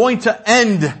name was going to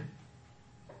end.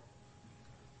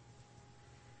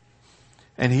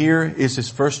 And here is his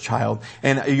first child.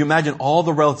 And you imagine all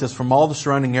the relatives from all the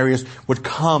surrounding areas would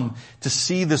come to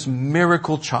see this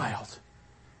miracle child.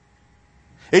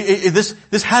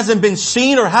 This hasn't been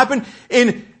seen or happened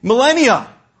in millennia.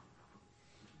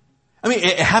 I mean,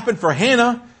 it happened for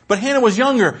Hannah, but Hannah was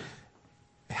younger.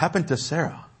 It happened to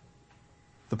Sarah,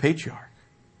 the patriarch.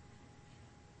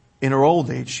 In her old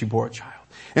age, she bore a child.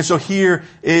 And so here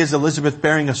is Elizabeth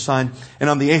bearing a son. And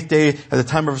on the 8th day, at the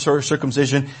time of her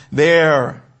circumcision,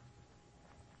 there,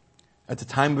 at the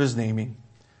time of his naming,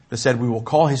 they said, we will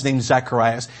call his name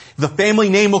Zacharias. The family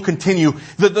name will continue.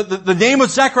 The name of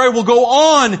Zechariah will go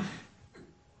on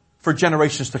for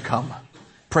generations to come.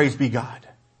 Praise be God.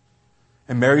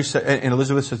 And Mary said, and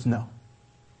Elizabeth says, no.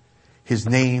 His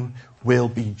name will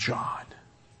be John.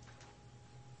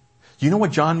 Do you know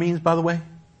what John means, by the way?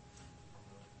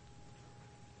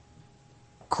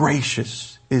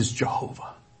 Gracious is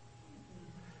Jehovah.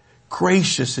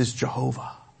 Gracious is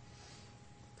Jehovah.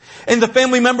 And the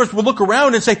family members would look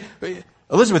around and say,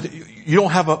 Elizabeth, you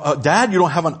don't have a dad? You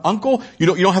don't have an uncle? You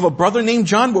don't have a brother named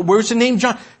John? Where's the name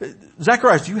John?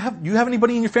 Zacharias, do you have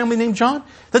anybody in your family named John?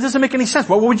 That doesn't make any sense.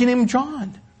 Why would you name him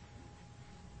John?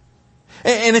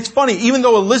 And it's funny, even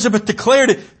though Elizabeth declared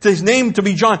it to his name to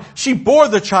be John, she bore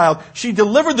the child, she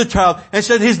delivered the child, and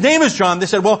said his name is John. They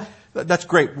said, well, that's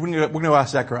great. We're going to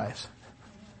ask Zacharias.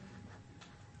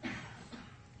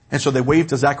 And so they waved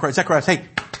to Zacharias. Zacharias, hey,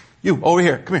 you over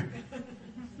here, come here.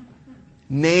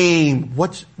 Name.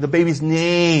 What's the baby's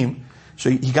name? So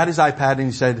he got his iPad and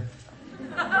he said,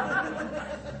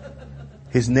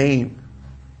 his name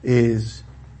is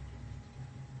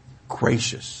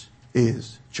Gracious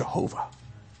is Jehovah.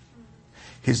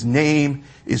 His name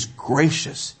is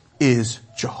Gracious is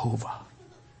Jehovah.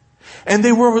 And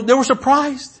they were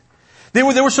surprised. They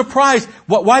were surprised.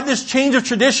 Why this change of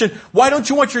tradition? Why don't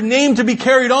you want your name to be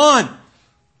carried on?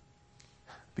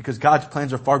 Because God's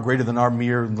plans are far greater than our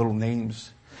mere little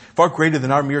names. Far greater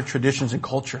than our mere traditions and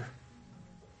culture.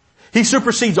 He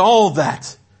supersedes all of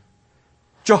that.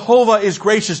 Jehovah is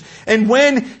gracious. And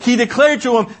when he declared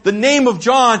to him the name of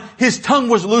John, his tongue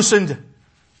was loosened.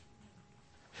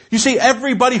 You see,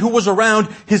 everybody who was around,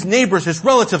 his neighbors, his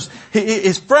relatives,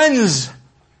 his friends,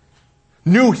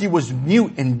 knew he was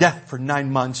mute and deaf for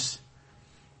 9 months.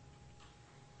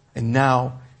 And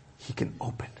now he can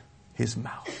open his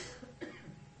mouth.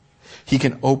 He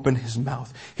can open his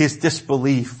mouth. His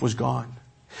disbelief was gone.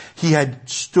 He had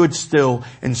stood still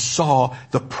and saw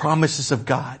the promises of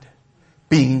God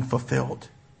being fulfilled.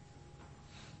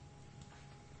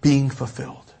 Being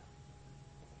fulfilled.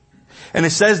 And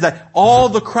it says that all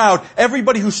the crowd,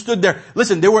 everybody who stood there,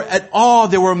 listen, they were at awe,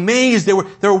 they were amazed, they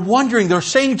were wondering, they were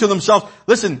saying to themselves,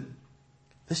 listen,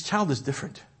 this child is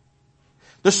different.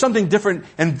 There's something different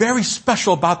and very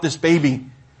special about this baby.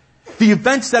 The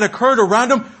events that occurred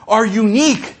around him are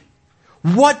unique.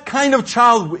 What kind of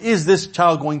child is this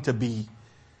child going to be?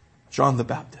 John the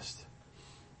Baptist.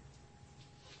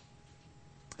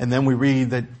 And then we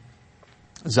read that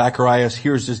Zacharias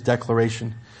hears this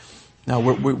declaration. Now,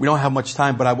 we don't have much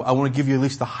time, but I want to give you at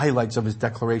least the highlights of his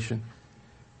declaration.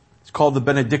 It's called the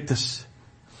Benedictus.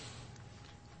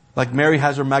 Like Mary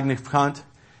has her Magnificat,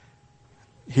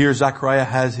 here Zechariah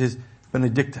has his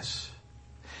Benedictus.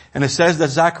 And it says that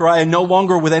Zechariah, no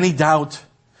longer with any doubt,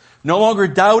 no longer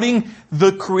doubting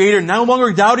the Creator, no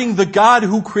longer doubting the God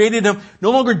who created him, no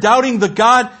longer doubting the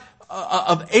God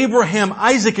of Abraham,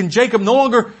 Isaac, and Jacob, no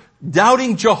longer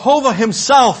doubting Jehovah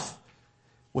himself,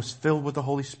 was filled with the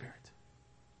Holy Spirit.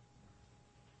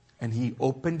 And he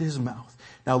opened his mouth.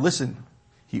 Now listen,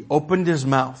 he opened his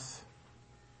mouth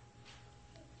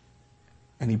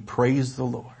and he praised the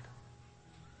Lord.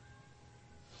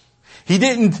 He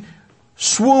didn't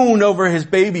swoon over his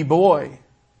baby boy.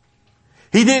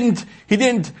 He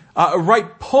didn't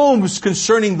write poems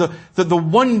concerning the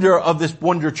wonder of this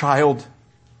wonder child.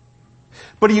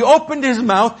 But he opened his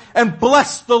mouth and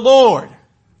blessed the Lord.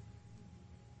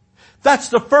 That's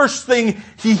the first thing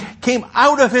he came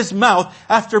out of his mouth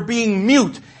after being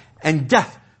mute and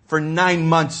deaf for 9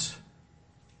 months.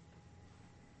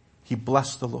 He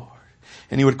blessed the Lord.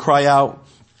 And he would cry out,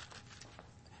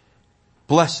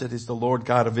 "Blessed is the Lord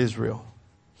God of Israel,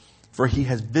 for he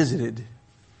has visited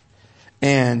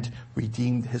and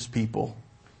redeemed his people."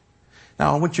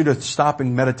 Now I want you to stop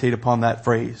and meditate upon that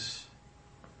phrase.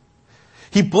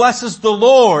 He blesses the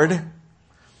Lord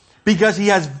because he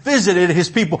has visited his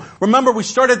people. Remember, we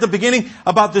started at the beginning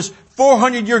about this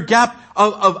 400-year gap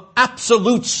of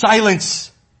absolute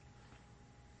silence.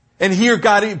 And here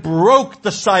God broke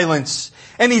the silence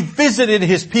and he visited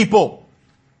his people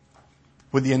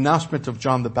with the announcement of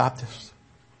John the Baptist.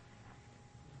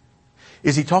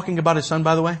 Is he talking about his son,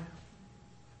 by the way?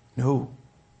 No.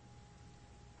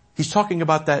 He's talking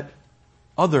about that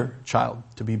other child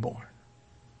to be born.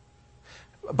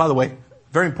 By the way,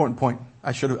 very important point.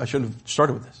 I should have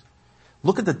started with this.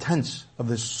 Look at the tense of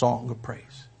this song of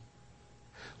praise.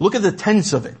 Look at the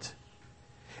tense of it.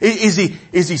 Is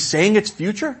he saying it's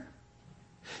future?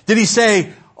 Did he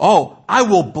say, "Oh, I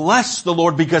will bless the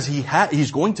Lord because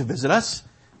he's going to visit us"?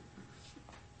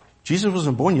 Jesus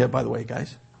wasn't born yet, by the way,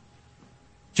 guys.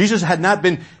 Jesus had not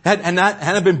been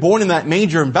born in that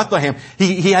manger in Bethlehem.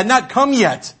 He had not come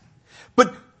yet.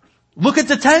 But look at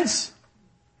the tense.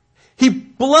 He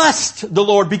blessed the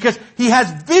Lord because he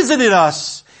has visited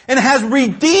us and has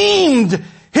redeemed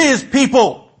his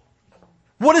people.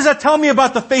 What does that tell me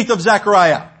about the faith of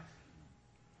Zechariah?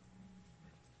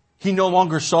 He no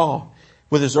longer saw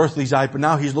with his earthly eyes, but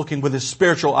now he's looking with his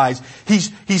spiritual eyes.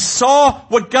 He saw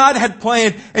what God had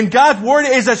planned, and God's word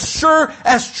is as sure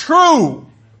as true.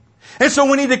 And so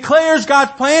when he declares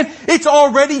God's plan, it's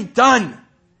already done.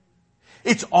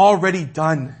 It's already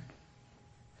done.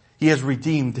 He has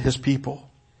redeemed his people.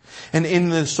 And in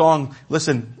the song,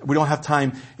 listen, we don't have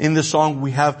time. In the song,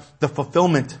 we have the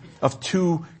fulfillment of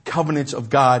 2 covenants of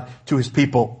God to his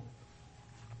people.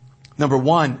 Number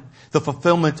 1, the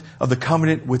fulfillment of the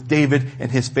covenant with David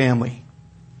and his family.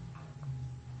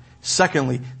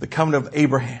 Secondly, the covenant of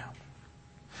Abraham.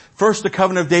 First, the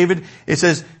covenant of David, it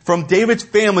says, from David's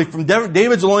family, from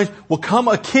David's loins will come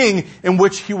a king in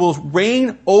which he will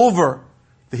reign over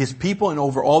his people and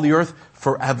over all the earth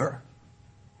forever.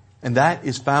 And that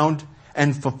is found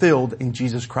and fulfilled in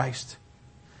Jesus Christ.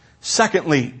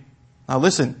 Secondly, now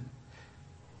listen,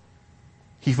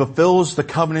 he fulfills the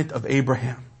covenant of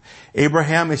Abraham.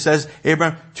 Abraham, it says,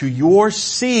 Abraham, to your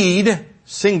seed,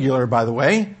 singular by the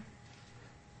way,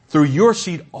 through your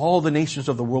seed all the nations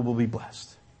of the world will be blessed.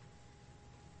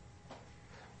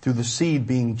 Through the seed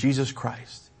being Jesus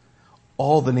Christ,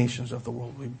 all the nations of the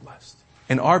world will be blessed.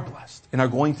 And are blessed. And are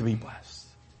going to be blessed.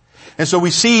 And so we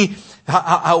see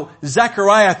how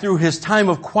Zechariah, through his time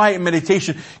of quiet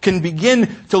meditation, can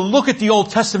begin to look at the Old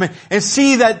Testament and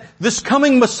see that this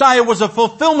coming Messiah was a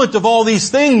fulfillment of all these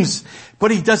things.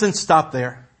 But he doesn't stop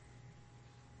there.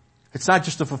 It's not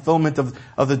just a fulfillment of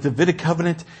the Davidic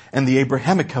covenant and the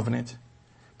Abrahamic covenant.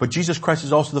 But Jesus Christ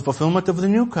is also the fulfillment of the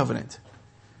new covenant.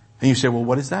 And you say, well,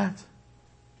 what is that?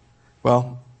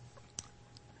 Well,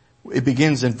 it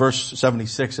begins in verse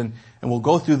 76, and we'll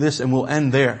go through this and we'll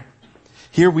end there.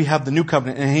 Here we have the new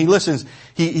covenant, and he listens.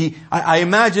 I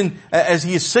imagine as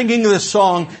he is singing this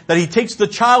song that he takes the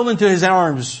child into his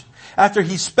arms after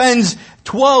he spends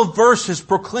 12 verses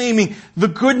proclaiming the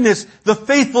goodness, the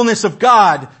faithfulness of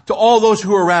God to all those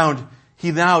who are around.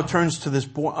 He now turns to this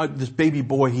baby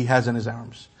boy he has in his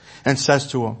arms and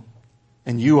says to him,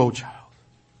 and you, O child,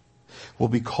 will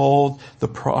be called the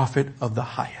prophet of the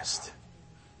highest.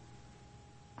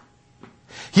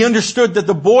 He understood that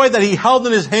the boy that he held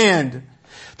in his hand,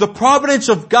 the providence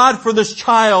of God for this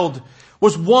child,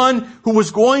 was one who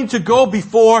was going to go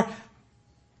before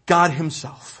God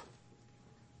himself.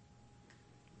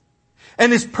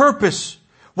 And his purpose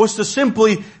was to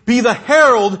simply be the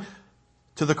herald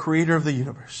to the creator of the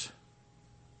universe.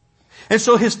 And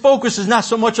so his focus is not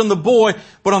so much on the boy,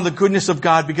 but on the goodness of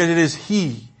God, because it is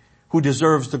he who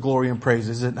deserves the glory and praise,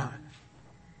 is it not?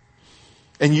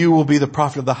 And you will be the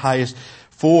prophet of the highest.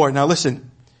 Now listen,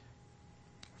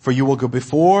 for you will go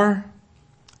before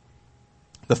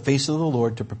the face of the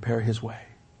Lord to prepare his way.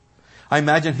 I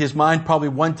imagine his mind probably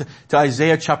went to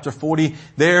Isaiah chapter 40,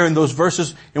 there in those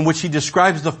verses in which he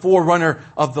describes the forerunner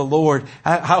of the Lord,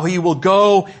 how he will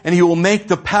go and he will make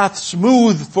the path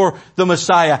smooth for the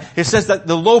Messiah. It says that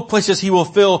the low places he will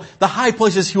fill, the high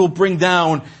places he will bring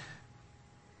down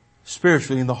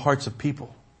spiritually in the hearts of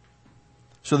people.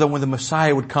 So that when the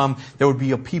Messiah would come, there would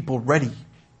be a people ready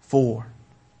for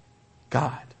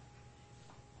God.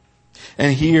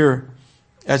 And here,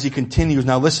 as he continues,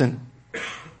 now listen,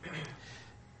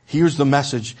 Here's the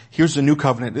message. Here's the new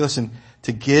covenant. Listen,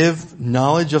 to give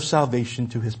knowledge of salvation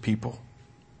to His people.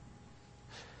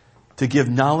 To give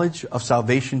knowledge of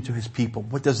salvation to His people.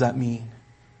 What does that mean?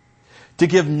 To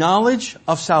give knowledge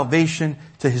of salvation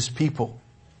to His people.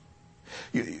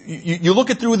 You look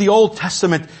at through the Old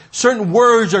Testament, certain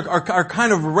words are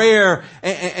kind of rare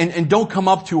and don't come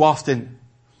up too often.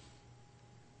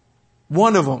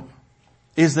 One of them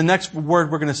is the next word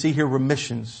we're going to see here,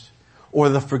 remissions, or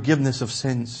the forgiveness of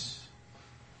sins.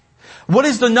 What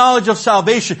is the knowledge of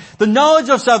salvation? The knowledge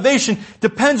of salvation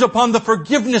depends upon the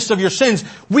forgiveness of your sins.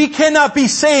 We cannot be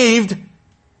saved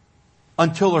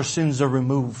until our sins are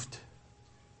removed.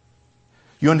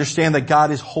 You understand that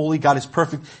God is holy, God is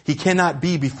perfect. He cannot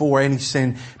be before any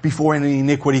sin, before any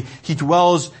iniquity. He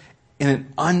dwells in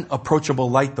an unapproachable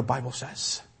light, the Bible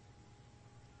says.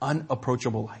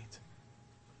 Unapproachable light.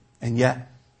 And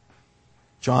yet,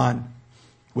 John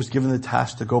was given the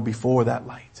task to go before that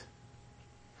light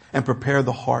and prepare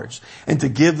the hearts and to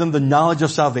give them the knowledge of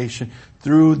salvation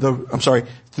through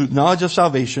knowledge of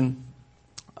salvation,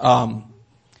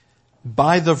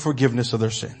 by the forgiveness of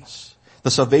their sins. The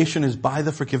salvation is by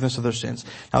the forgiveness of their sins.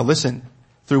 Now listen,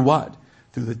 through what?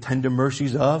 Through the tender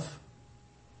mercies of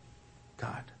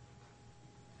God.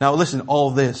 Now listen,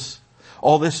 all this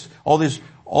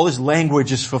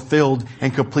language is fulfilled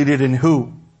and completed in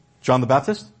who? John the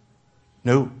Baptist?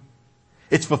 No.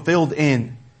 It's fulfilled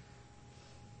in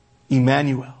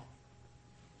Emmanuel.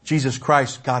 Jesus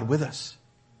Christ, God with us.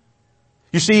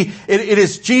 You see, it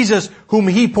is Jesus whom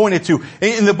He pointed to.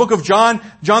 In the book of John,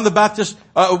 John the Baptist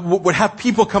would have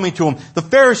people coming to him. The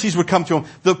Pharisees would come to him.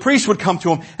 The priests would come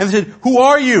to him. And they said, "Who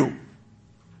are you?"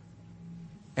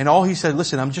 And all he said,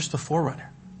 "Listen, I'm just a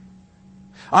forerunner.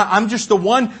 I'm just the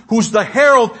one who's the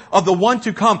herald of the one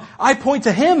to come. I point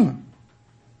to Him."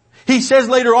 He says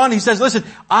later on, he says, "Listen,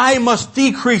 I must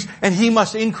decrease and He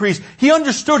must increase." He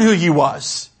understood who He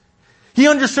was. He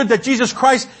understood that Jesus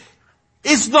Christ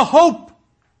is the hope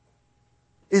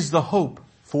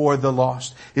for the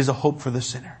lost, is a hope for the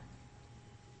sinner.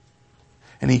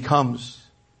 And He comes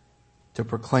to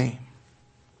proclaim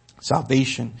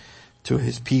salvation to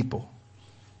His people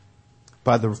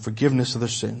by the forgiveness of their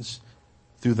sins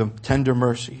through the tender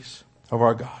mercies of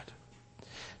our God.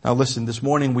 Now listen, this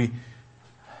morning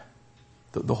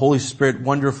the Holy Spirit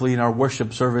wonderfully in our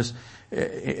worship service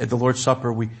at the Lord's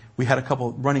Supper, we had a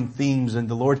couple running themes, and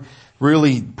the Lord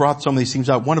really brought some of these themes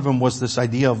out. One of them was this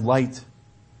idea of light.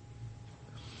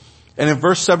 And in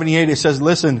verse 78 it says,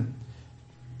 "Listen,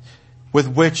 with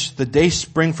which the day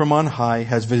spring from on high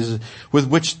has visited, with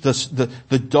which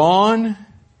the dawn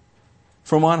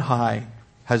from on high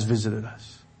has visited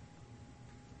us."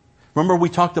 Remember we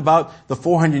talked about the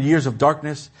 400 years of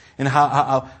darkness and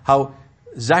how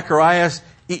Zechariah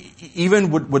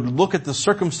even would look at the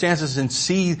circumstances and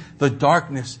see the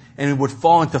darkness and it would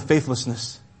fall into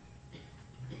faithlessness.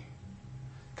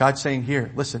 God's saying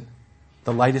here, listen,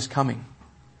 the light is coming.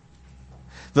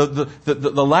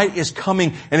 The light is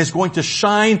coming and it's going to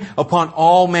shine upon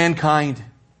all mankind.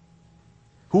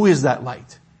 Who is that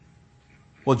light?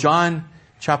 Well, John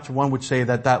chapter 1 would say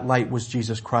that light was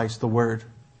Jesus Christ, the Word.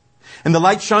 And the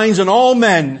light shines on all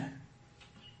men.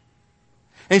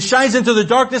 And shines into the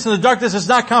darkness, and the darkness is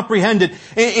not comprehended.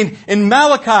 In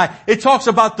Malachi, it talks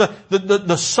about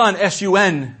the sun,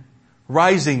 S-U-N,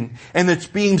 rising, and its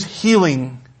beams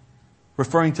healing,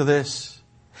 referring to this.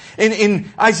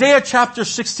 In Isaiah chapter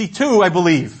 62, I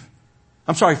believe,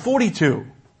 42,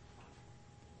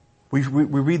 we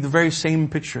read the very same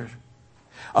picture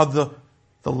of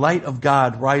the light of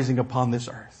God rising upon this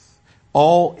earth,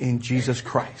 all in Jesus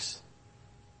Christ.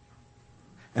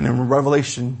 And in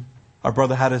Revelation, our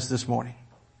brother had us this morning.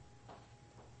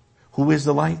 Who is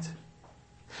the light?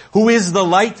 Who is the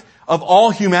light of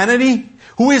all humanity?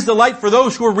 Who is the light for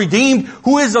those who are redeemed?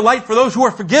 Who is the light for those who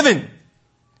are forgiven?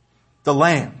 The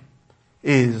Lamb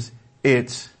is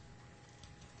its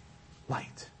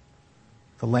light.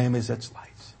 The Lamb is its light.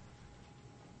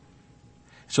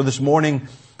 So this morning,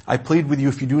 I plead with you,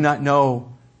 if you do not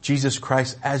know Jesus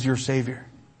Christ as your Savior,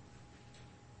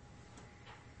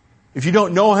 if you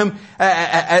don't know Him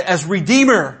as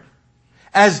Redeemer,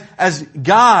 as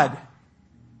God,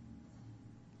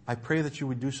 I pray that you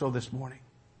would do so this morning.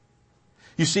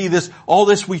 You see, all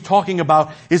this we're talking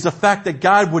about is the fact that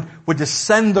God would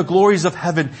descend the glories of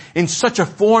heaven in such a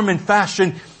form and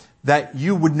fashion that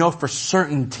you would know for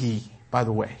certainty, by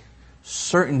the way,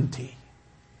 certainty,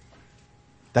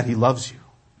 that He loves you,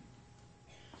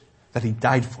 that He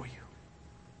died for you,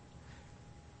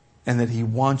 and that He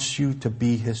wants you to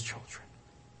be His children.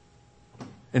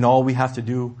 And all we have to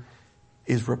do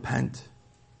is repent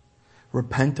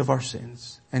of our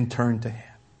sins and turn to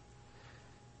Him.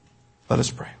 Let us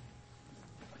pray.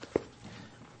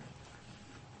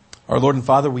 Our Lord and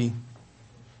Father,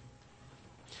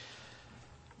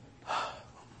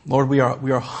 Lord, we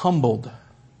are humbled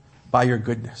by your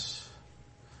goodness,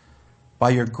 by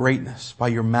your greatness, by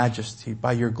your majesty,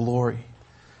 by your glory,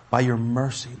 by your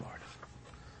mercy, Lord.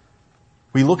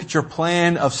 We look at your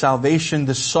plan of salvation,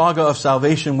 the saga of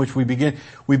salvation which we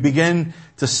begin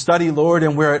to study, Lord,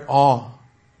 and we're at awe.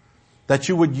 That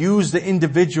you would use the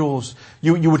individuals,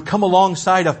 you would come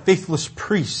alongside a faithless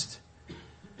priest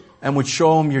and would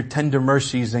show him your tender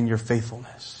mercies and your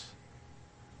faithfulness.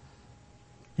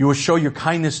 You would show your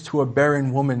kindness to a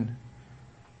barren woman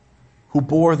who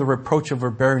bore the reproach of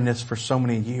her barrenness for so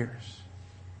many years.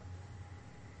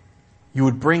 You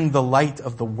would bring the light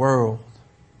of the world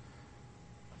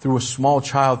through a small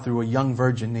child, through a young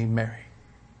virgin named Mary.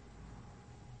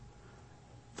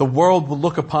 The world will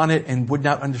look upon it and would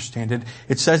not understand it.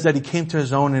 It says that he came to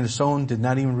his own and his own did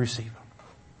not even receive him.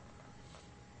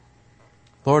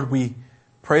 Lord, we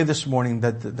pray this morning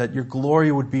that your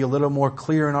glory would be a little more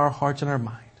clear in our hearts and our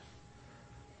mind.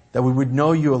 That we would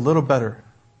know you a little better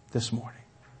this morning.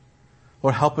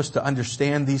 Lord, help us to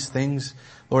understand these things.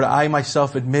 Lord, I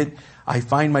myself admit I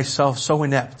find myself so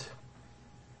inept,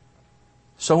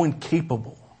 so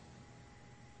incapable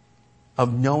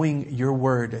of knowing your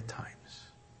word at times.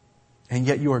 And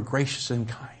yet you are gracious and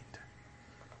kind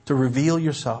to reveal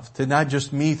yourself to not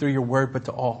just me through your word, but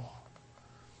to all.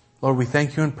 Lord, we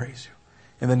thank you and praise you.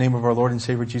 In the name of our Lord and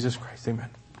Savior Jesus Christ, amen.